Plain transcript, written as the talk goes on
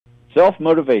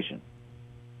Self-motivation.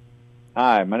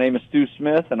 Hi, my name is Stu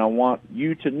Smith, and I want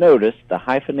you to notice the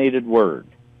hyphenated word,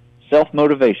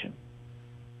 self-motivation.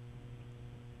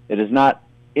 It is not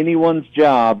anyone's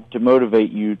job to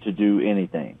motivate you to do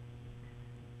anything.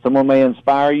 Someone may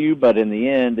inspire you, but in the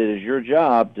end, it is your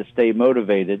job to stay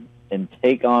motivated and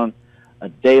take on a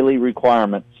daily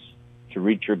requirements to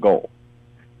reach your goal.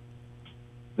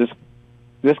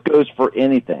 This goes for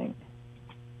anything.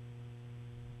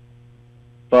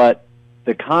 But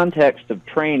the context of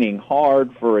training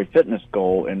hard for a fitness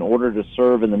goal in order to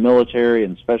serve in the military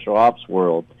and special ops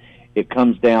world, it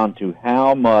comes down to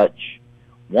how much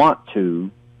want to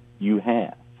you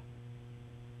have.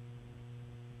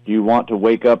 Do you want to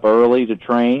wake up early to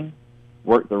train,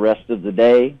 work the rest of the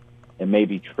day, and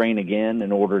maybe train again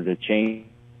in order to change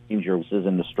your weaknesses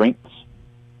into strengths?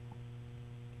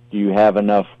 Do you have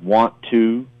enough want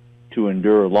to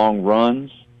endure long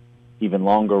runs, even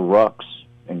longer rucks,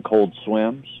 and cold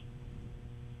swims?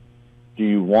 Do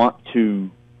you want to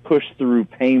push through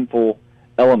painful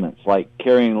elements like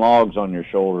carrying logs on your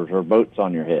shoulders or boats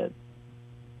on your head?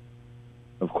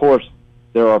 Of course,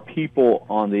 there are people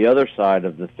on the other side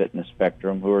of the fitness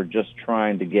spectrum who are just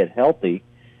trying to get healthy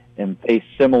and face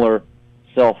similar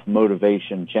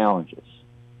self-motivation challenges.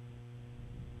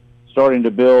 Starting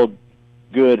to build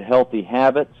good, healthy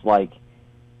habits like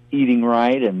eating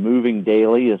right and moving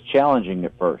daily is challenging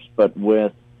at first, but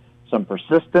with some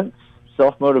persistence,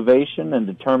 self-motivation, and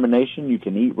determination, you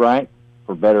can eat right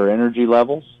for better energy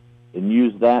levels and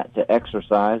use that to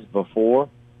exercise before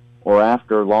or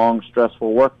after a long,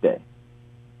 stressful workday.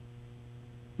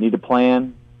 Need a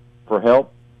plan for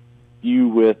help you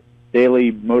with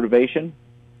daily motivation?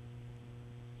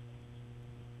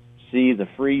 See the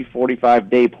free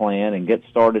 45-day plan and get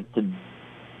started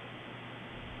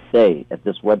today at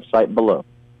this website below.